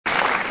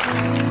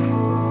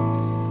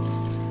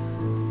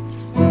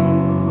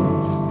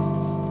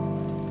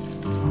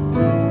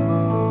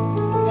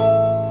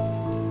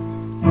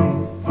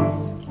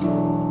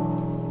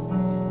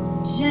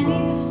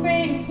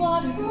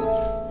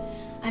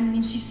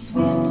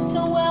swims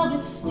so well,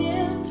 but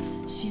still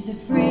she's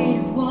afraid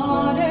of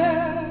water,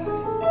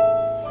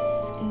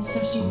 and so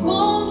she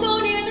won't go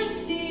near the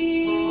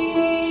sea.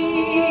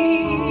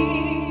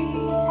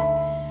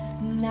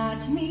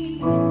 Not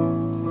me.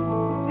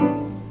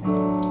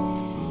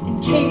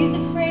 And Katie's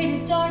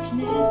afraid of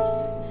darkness.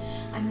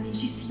 I mean,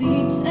 she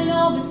sleeps and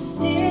all, but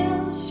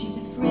still she's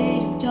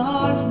afraid of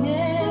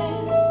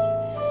darkness.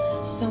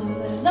 So when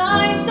the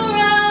lights are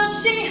out,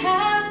 she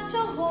has to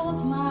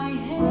hold my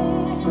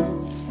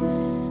hand,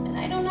 and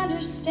I don't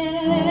understand.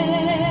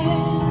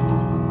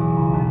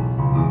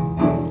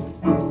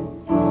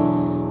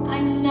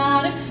 I'm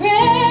not afraid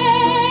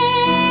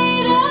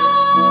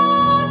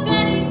of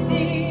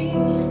anything,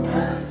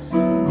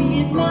 be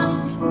it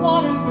mountains,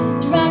 water,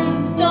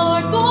 dragons,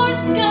 dark or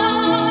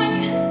sky.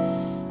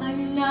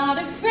 I'm not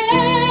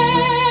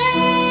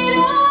afraid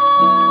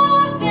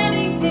of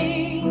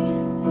anything.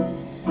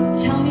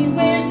 Tell me,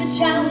 where's the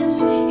challenge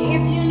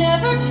if you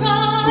never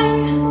try?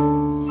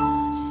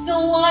 So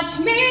watch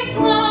me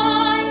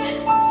fly.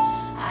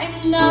 I'm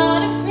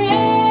not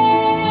afraid.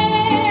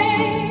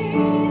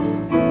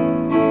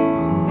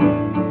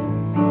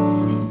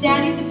 And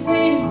Daddy's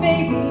afraid of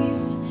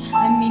babies.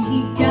 I mean, he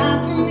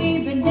got through me,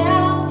 but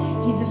now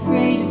he's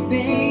afraid of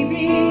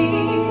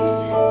babies.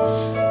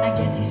 I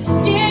guess he's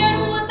scared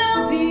of what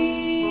they'll be.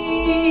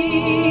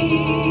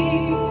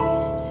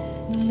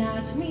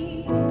 Not me.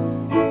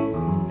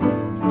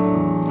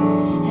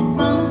 And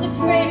Mama's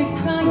afraid of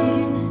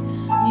crying.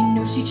 You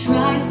know, she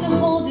tries to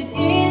hold it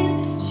in.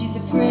 She's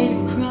afraid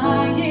of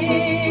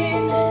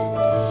crying.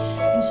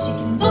 And she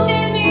can look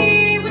at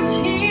me with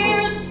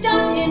tears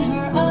stuck in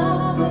her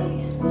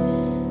eye,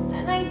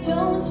 and I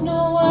don't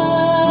know why.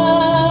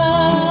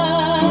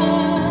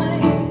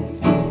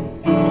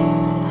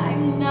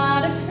 I'm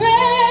not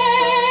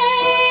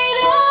afraid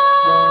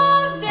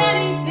of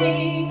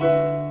anything,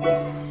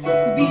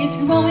 be it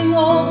growing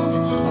old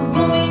or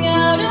going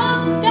out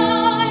of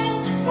style.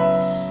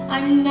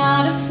 I'm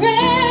not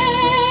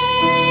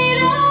afraid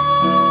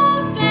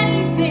of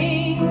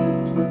anything.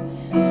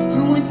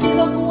 Who would give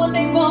up what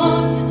they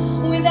want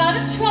without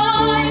a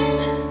trial?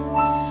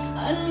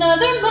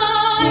 Another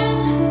mile.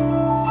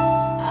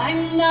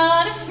 I'm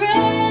not afraid.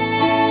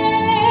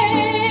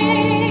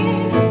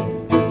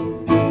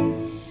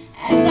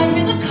 And I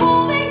hear the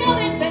calling of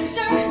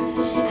adventure,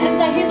 and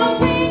I hear the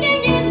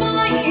ringing in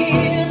my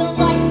ear. The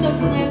lights are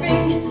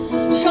glaring,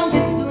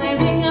 trumpets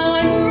blaring,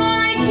 I'm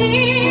right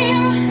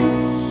here.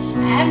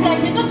 And I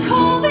hear the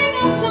calling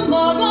of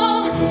tomorrow,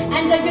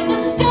 and I feel the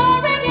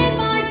stirring in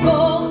my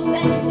bones.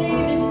 And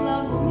David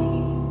loves me,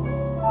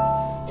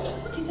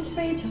 he's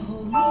afraid to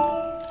hold me.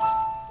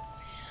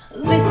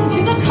 Listen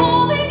to the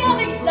calling of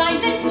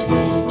excitement.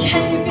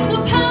 Can you feel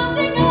the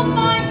pounding of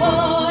my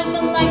heart?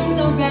 The lights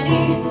are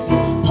ready,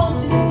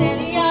 pulse is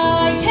steady,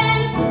 I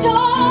can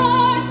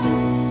start.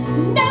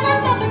 Never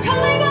stop the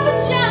calling of the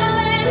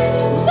challenge,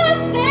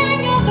 blessing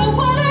of the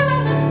water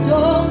and the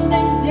stones.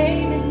 And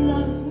David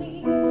loves me,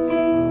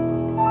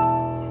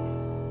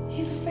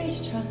 he's afraid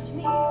to trust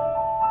me.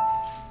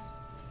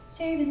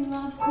 David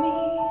loves me,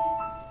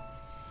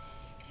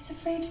 he's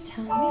afraid to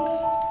tell me.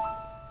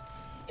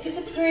 He's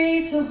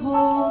afraid to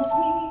hold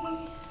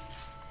me,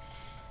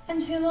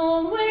 and he'll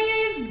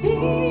always be.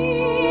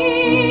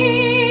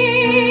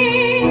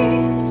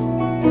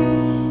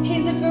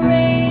 He's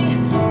afraid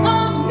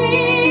of me,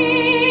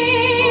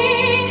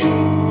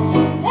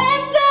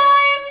 and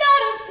I'm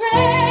not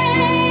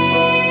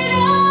afraid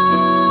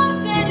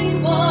of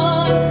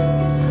anyone.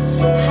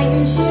 I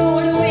am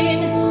sure to win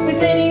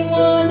with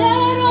anyone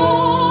at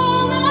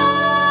all.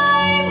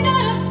 I'm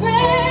not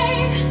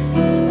afraid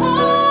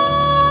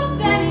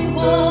of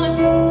anyone.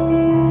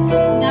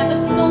 Not a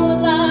soul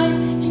alive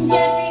can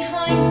get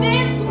behind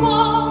this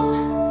wall.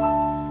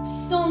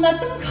 So let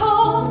them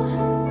call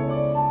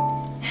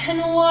and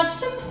watch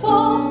them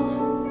fall.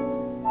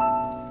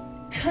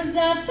 'Cause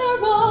after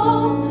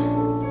all,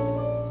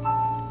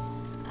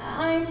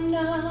 I'm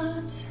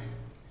not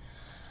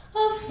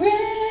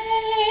afraid.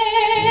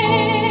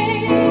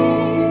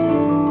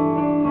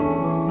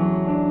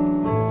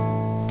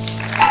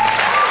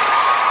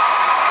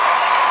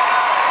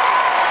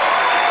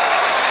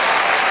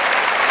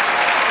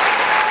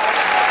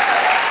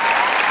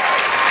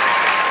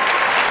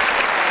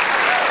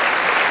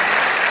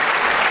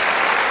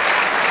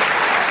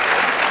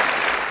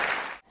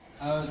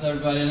 How's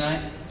everybody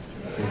tonight?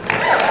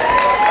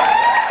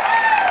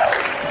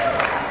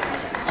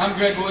 I'm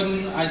Greg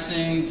Wooden. I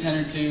sing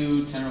tenor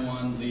 2, tenor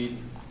 1, lead.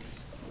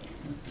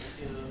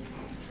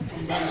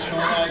 I'm Ben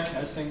Shornack.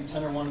 I sing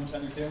tenor 1,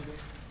 tenor 2.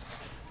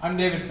 I'm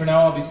David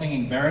Furnell. I'll be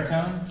singing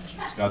baritone.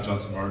 Scott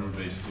Johnson Martin,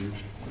 bass 2.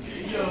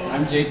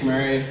 I'm Jake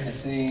Murray. I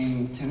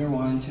sing tenor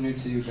 1, tenor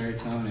 2,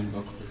 baritone, and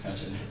vocal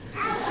percussion.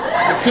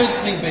 I could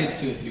sing bass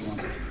 2 if you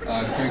wanted to.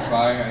 Craig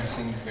Byer. I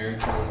sing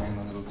baritone and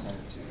a little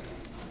tenor 2.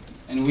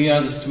 And we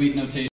are the Sweet Notation.